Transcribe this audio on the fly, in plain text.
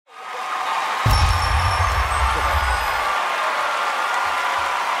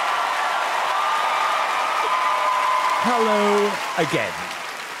Hello again.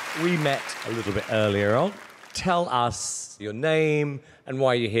 We met a little bit earlier on. Tell us your name and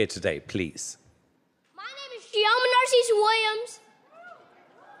why you're here today, please. My name is Chioma Williams.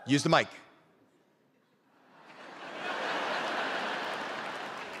 Use the mic.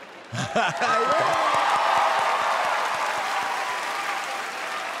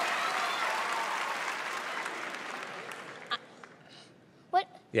 What?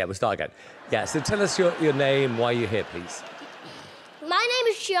 Yeah, we'll start again. Yeah, so tell us your name, why you're here, please. My name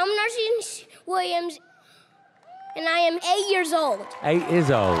is Chioma Williams, and I am 8 years old. 8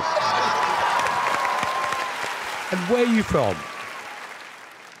 years old. And where are you from?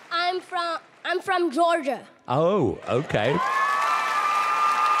 I'm from Georgia. Oh, okay.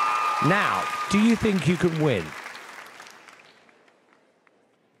 Now, do you think you can win?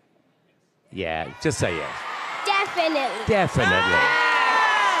 Yeah, just say yes. Definitely. Definitely.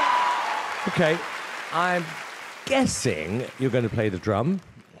 Okay, I'm guessing you're going to play the drum.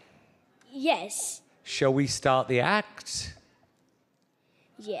 Yes. Shall we start the act?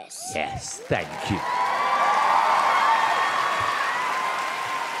 Yes. Yes, thank you.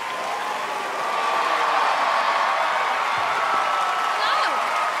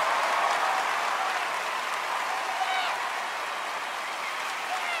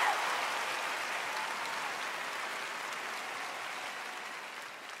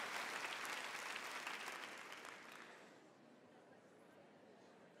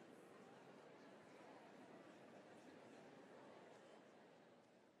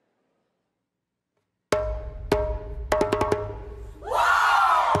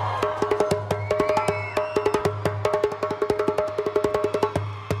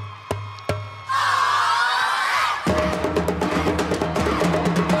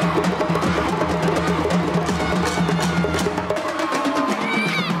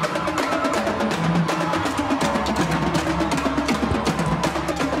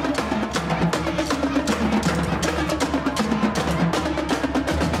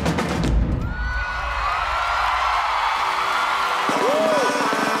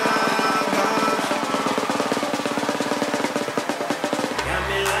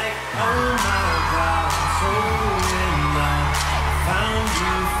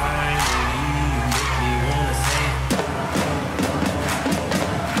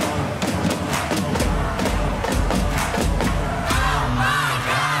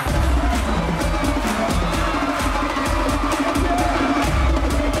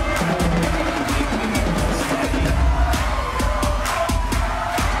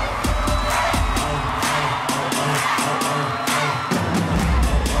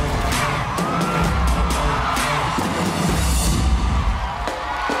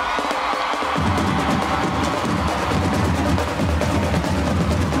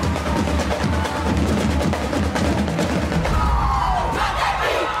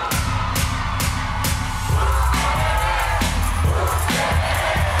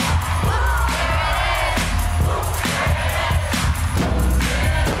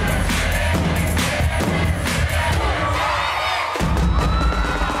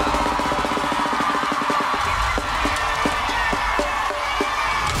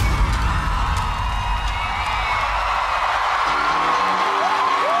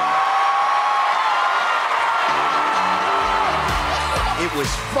 It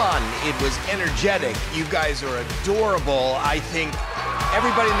was fun. It was energetic. You guys are adorable. I think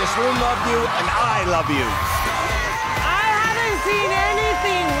everybody in this room loved you, and I love you. I haven't seen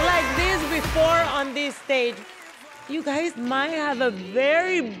anything like this before on this stage. You guys might have a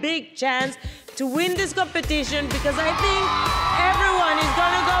very big chance to win this competition because I think everyone is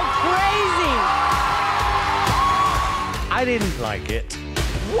gonna go crazy. I didn't like it.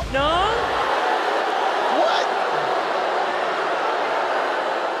 What? No? What?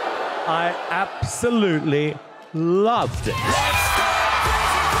 I absolutely loved it.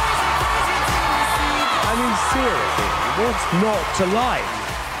 I mean, seriously, what's not to like?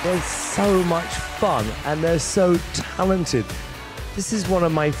 There's so much fun and they're so talented. This is one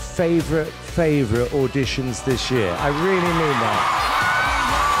of my favorite auditions this year. I really mean that.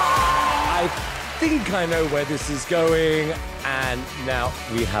 I think I know where this is going, and now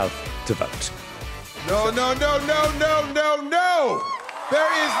we have to vote. No, no, no, no, no, no, no!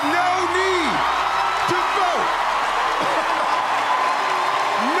 There is no need to vote!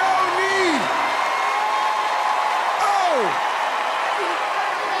 No need! Oh!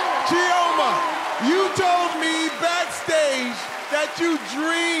 Chioma, you told me backstage that you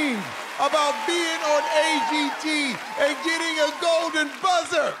dreamed about being on AGT and getting a golden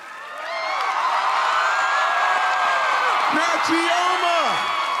buzzer. Now Chioma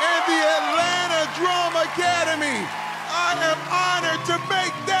and the Atlanta Drama Academy I am honored to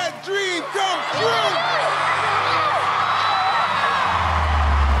make that dream come true.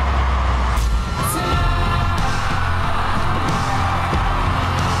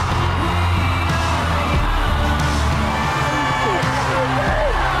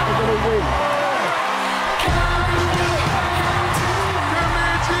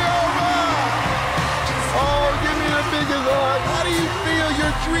 How do you feel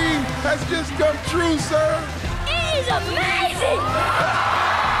your dream has just come true, sir? It is amazing!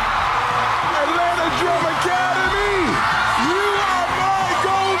 Atlanta Drum Academy, you are my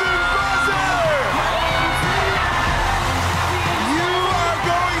golden buzzer! You are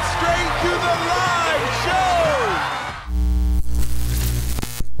going straight to the live show!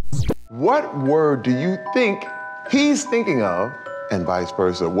 What word do you think he's thinking of, and vice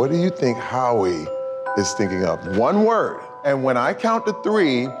versa? What do you think Howie is thinking of? One word. And when I count to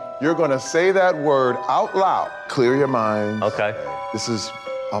 3, you're gonna say that word out loud. Clear your mind. Okay. This is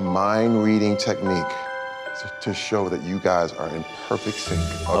a mind reading technique to show that you guys are in perfect sync.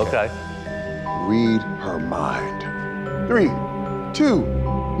 Okay. Read her mind. 3, 2,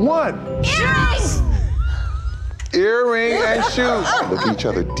 1. Yes! Earring and shoes. Look at each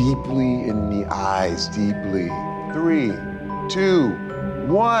other deeply in the eyes, deeply. 3, 2,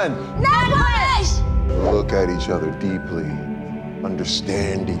 1. Necklace! Look at each other deeply.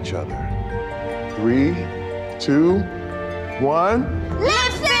 Understand each other. 3, 2, 1.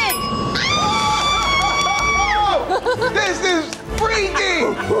 Lipstick! Oh! This is freaky!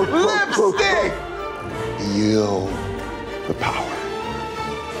 Lipstick! Feel the power.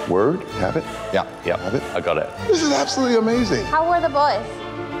 Word? Have it? Yeah. Have it? I got it. This is absolutely amazing. How were the boys?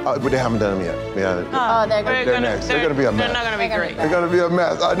 But they haven't done them yet. Oh, they're good. They're next. They're gonna be a mess. They're not gonna be great. They're gonna be a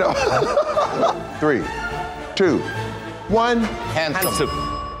mess, I know. 3, 2, 1. Handsome.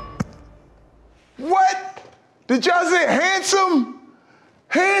 What? Did y'all say handsome?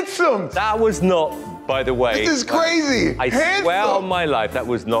 Handsome. That was not, by the way. This is crazy. I handsome. swear on my life, that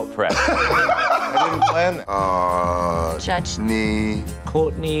was not prep. I didn't plan. Judge. Knee.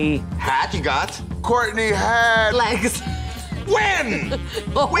 Courtney. Hat you got. Courtney had. Legs. When?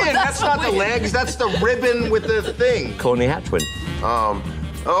 When? That's not the legs. That's the ribbon with the thing. Courtney Hatchwin.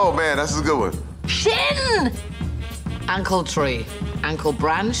 Oh man, that's a good one. Shin. Ankle tree. Ankle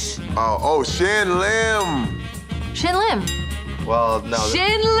branch. Oh, shin limb. Shin limb. Well, no.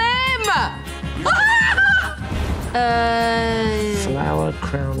 Shin limb! Flower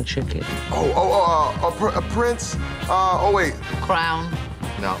crown chicken. A prince. Oh wait. Crown.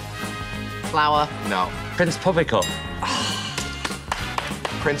 No. Flower. No. Prince Poppycock.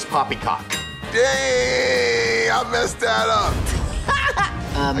 Prince Poppycock. Dang, I messed that up.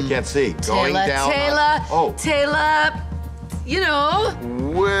 I can't see. Going Taylor, down. Taylor, Taylor, you know.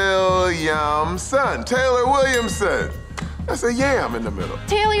 Williamson. Taylor Williamson. That's a yam in the middle.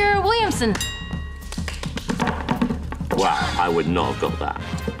 Taylor Williamson. Wow, I would not have got that.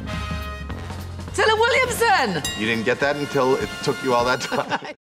 Taylor Williamson! You didn't get that until it took you all that time.